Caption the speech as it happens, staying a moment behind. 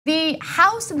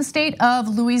House in the state of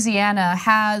Louisiana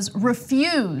has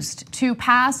refused to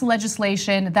pass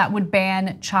legislation that would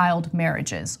ban child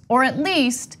marriages, or at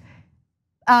least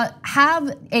have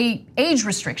an age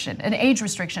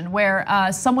restriction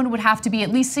where someone would have to be at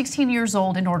least 16 years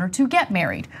old in order to get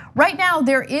married. Right now,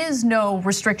 there is no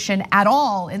restriction at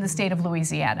all in the state of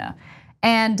Louisiana.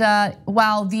 And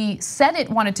while the Senate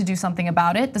wanted to do something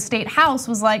about it, the state house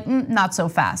was like, not so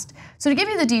fast. So to give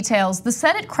you the details, the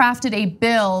Senate crafted a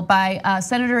bill by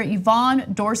Senator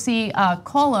Yvonne Dorsey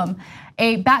Cullum,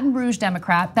 a Baton Rouge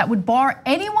Democrat, that would bar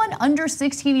anyone under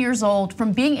 16 years old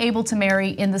from being able to marry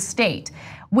in the state,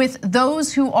 with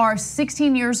those who are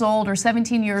 16 years old or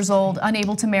 17 years old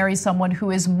unable to marry someone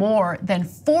who is more than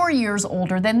 4 years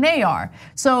older than they are.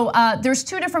 So there's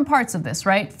two different parts of this,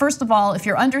 right? First of all, if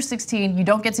you're under 16, you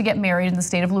don't get to get married in the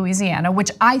state of Louisiana, which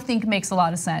I think makes a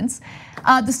lot of sense.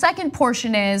 The second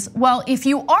portion is, well, if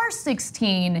you are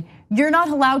 16, you're not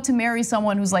allowed to marry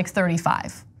someone who's like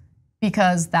 35,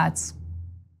 because that's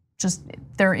just,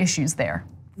 there are issues there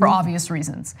for obvious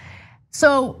reasons.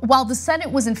 So while the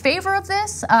Senate was in favor of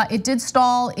this, it did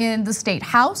stall in the state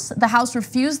house. The House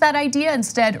refused that idea,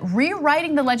 instead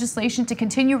rewriting the legislation to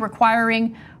continue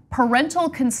requiring parental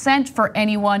consent for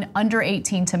anyone under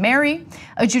 18 to marry.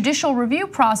 A judicial review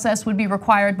process would be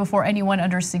required before anyone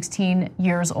under 16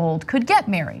 years old could get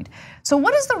married. So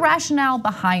what is the rationale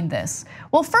behind this?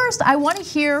 Well, first, I want to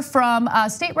hear from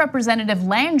State Representative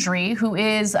Landry, who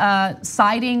is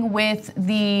siding with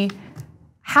the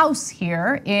House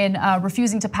here in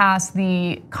refusing to pass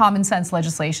the common sense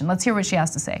legislation. Let's hear what she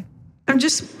has to say.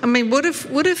 I mean, what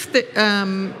if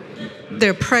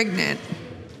they're pregnant?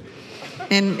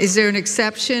 And is there an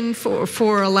exception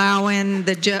for allowing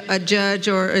a judge,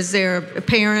 or is there a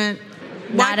parent?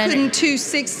 Why couldn't two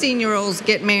 16-year-olds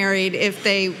get married if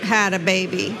they had a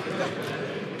baby?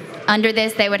 Under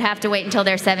this, they would have to wait until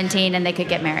they're 17 and they could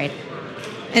get married.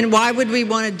 And why would we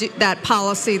want to do that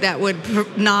policy that would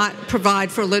not provide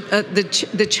for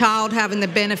the child having the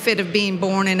benefit of being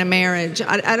born in a marriage?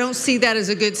 I don't see that as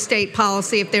a good state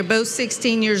policy. If they're both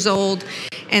 16 years old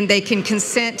and they can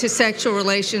consent to sexual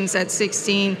relations at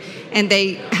 16 and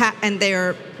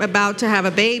they're about to have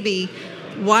a baby,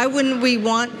 why wouldn't we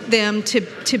want them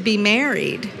to be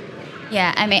married?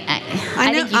 Yeah, I mean,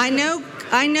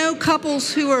 I know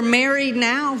couples who are married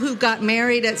now who got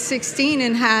married at 16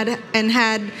 and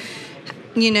had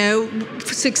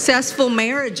successful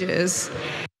marriages.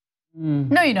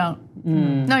 No, you don't.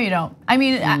 No, you don't. I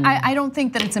mean, I don't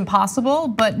think that it's impossible,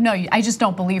 but no, I just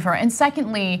don't believe her. And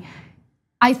secondly,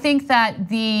 I think that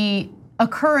the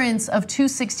occurrence of two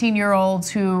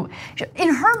 16-year-olds who,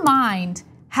 in her mind,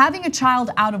 having a child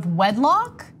out of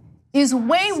wedlock is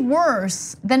way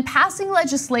worse than passing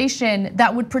legislation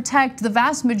that would protect the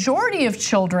vast majority of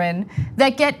children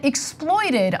that get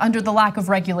exploited under the lack of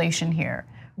regulation here,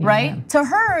 right? To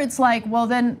her, it's like, well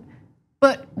then,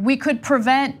 but we could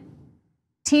prevent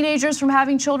teenagers from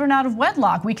having children out of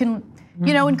wedlock. We can,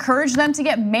 encourage them to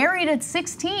get married at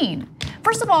 16.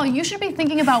 First of all, you should be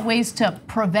thinking about ways to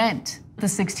prevent the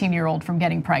 16-year-old from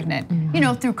getting pregnant,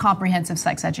 through comprehensive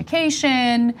sex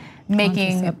education,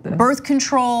 making birth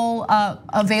control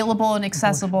available and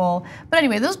accessible. But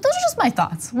anyway, those are just my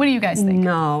thoughts. What do you guys think?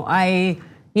 No,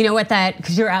 with that,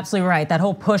 because you're absolutely right. That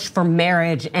whole push for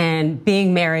marriage and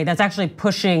being married, that's actually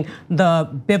pushing the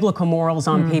biblical morals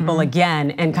on people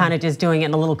again, and kind of just doing it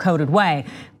in a little coded way.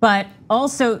 But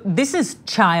also, this is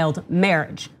child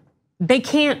marriage. They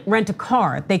can't rent a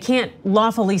car. They can't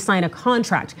lawfully sign a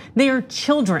contract. They are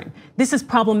children. This is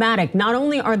problematic. Not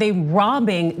only are they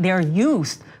robbing their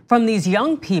youth from these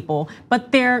young people,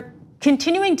 but they're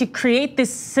continuing to create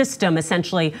this system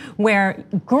essentially where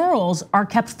girls are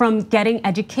kept from getting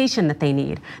education that they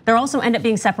need. They're also end up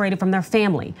being separated from their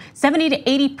family. 70 to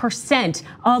 80%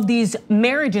 of these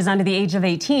marriages under the age of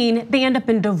 18, they end up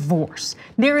in divorce.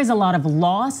 There is a lot of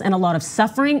loss and a lot of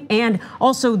suffering, and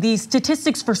also the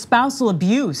statistics for spousal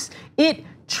abuse. It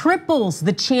triples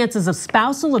the chances of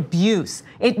spousal abuse.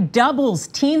 It doubles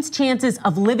teens' chances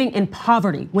of living in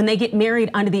poverty when they get married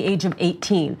under the age of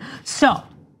 18. So,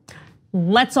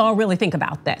 let's all really think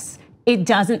about this. It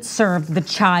doesn't serve the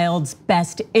child's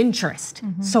best interest.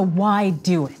 So why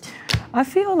do it? I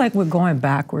feel like we're going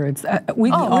backwards.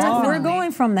 We're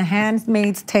going from the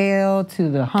Handmaid's Tale to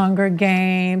the Hunger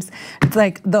Games. It's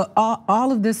like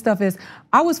all of this stuff is,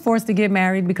 I was forced to get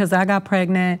married because I got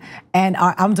pregnant and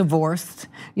I'm divorced.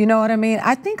 You know what I mean?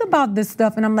 I think about this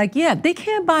stuff and I'm like, yeah, they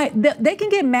can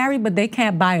get married, but they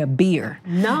can't buy a beer.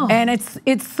 No. And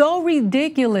it's so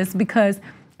ridiculous because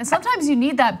And sometimes you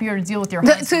need that beer to deal with your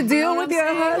husband. To deal with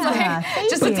your husband. Like,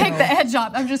 just to take the edge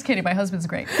off. I'm just kidding. My husband's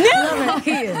great.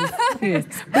 He is.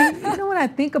 But you know what I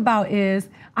think about is,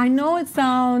 I know it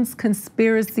sounds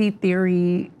conspiracy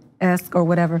theory-esque or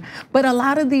whatever, but a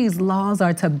lot of these laws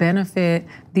are to benefit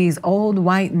these old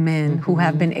white men who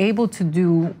have been able to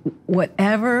do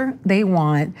whatever they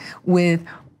want with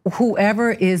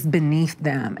whoever is beneath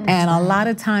them. And a lot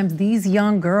of times these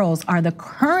young girls are the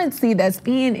currency that's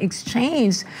being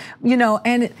exchanged,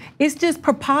 and it's just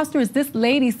preposterous. This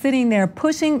lady sitting there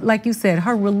pushing, like you said,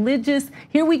 her religious,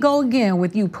 here we go again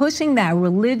with you pushing that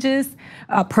religious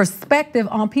perspective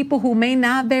on people who may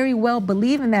not very well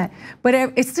believe in that. But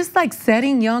it's just like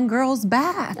setting young girls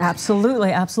back.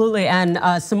 Absolutely, absolutely.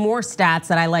 And some more stats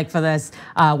that I like for this,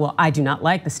 well, I do not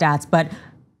like the stats, but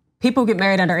people who get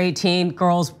married under 18,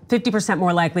 girls 50%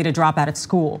 more likely to drop out of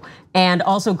school. And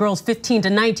also girls 15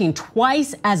 to 19,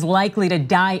 twice as likely to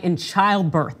die in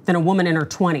childbirth than a woman in her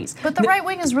 20s. But the right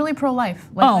wing is really pro-life.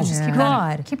 Keep that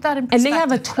in perspective. And they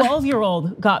have a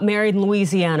 12-year-old got married in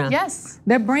Louisiana. Yes.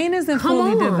 Their brain isn't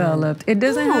fully developed. It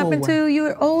doesn't happen till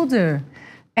you're older.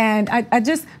 And I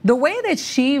just, the way that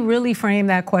she really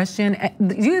framed that question,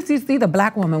 you see the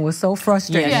black woman was so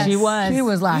frustrated. Yeah, she was. She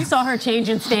was like. You saw her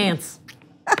changing stance.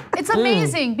 It's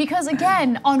amazing because,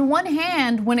 again, on one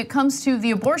hand, when it comes to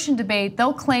the abortion debate,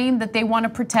 they'll claim that they want to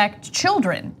protect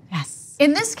children. Yes.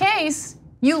 In this case,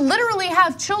 you literally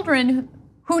have children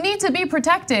who need to be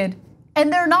protected,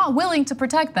 and they're not willing to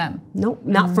protect them. Nope,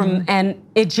 not from, and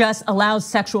it just allows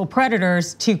sexual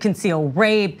predators to conceal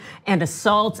rape and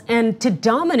assaults and to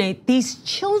dominate these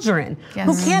children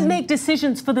who can't make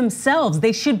decisions for themselves.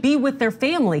 They should be with their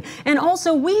family. And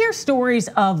also, we hear stories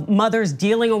of mothers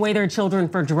dealing away their children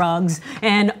for drugs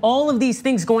and all of these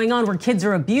things going on where kids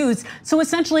are abused. So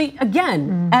essentially,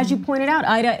 again, as you pointed out,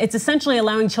 Ida, it's essentially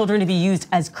allowing children to be used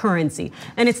as currency.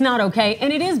 And it's not okay,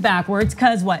 and it is backwards,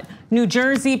 because what? New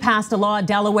Jersey passed a law,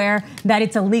 Delaware, that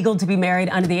it's illegal to be married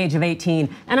under the age of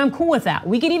 18. And I'm cool with that.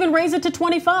 We could even raise it to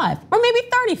 25 or maybe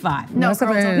 35. No,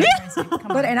 girls,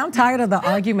 but and I'm tired of the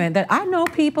argument that I know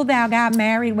people that got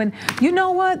married when, you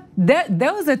know what?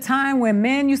 There was a time when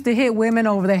men used to hit women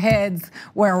over the heads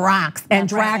with rocks and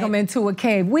drag them into a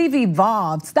cave. We've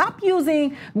evolved. Stop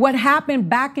using what happened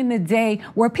back in the day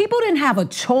where people didn't have a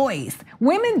choice.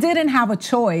 Women didn't have a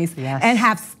choice and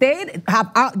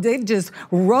they've just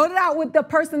wrote it out with the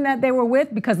person that they were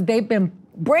with because they've been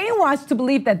brainwashed to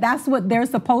believe that that's what they're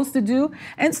supposed to do,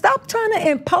 and stop trying to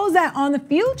impose that on the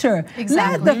future.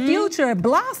 Exactly. Let the future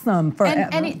blossom forever.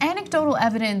 And anecdotal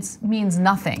evidence means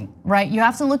nothing, right? You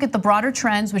have to look at the broader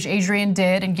trends, which Adrian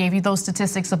did and gave you those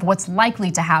statistics of what's likely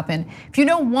to happen. If you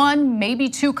know one, maybe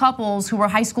two couples who were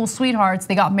high school sweethearts,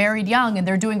 they got married young and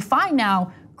they're doing fine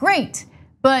now, great.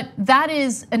 But that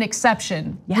is an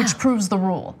exception, which proves the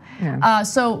rule.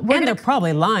 So they're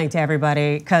probably lying to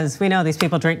everybody because we know these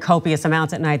people drink copious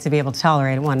amounts at night to be able to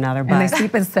tolerate one another. And they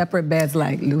sleep in separate beds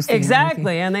like Lucy.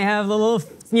 Exactly, and they have the little,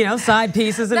 side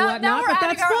pieces and whatnot. Now we're but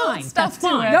adding that's our fine. own stuff That's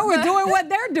fine. No, we're doing what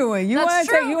they're doing. You want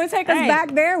to take us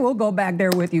back there? We'll go back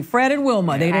there with you. Fred and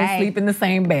Wilma, they don't sleep in the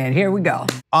same bed. Here we go.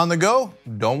 On the go?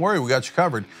 Don't worry, we got you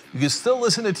covered. You can still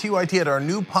listen to TYT at our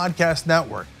new podcast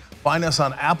network. Find us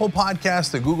on Apple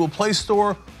Podcasts, the Google Play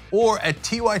Store, or at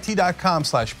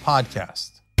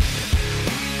tyt.com/podcast.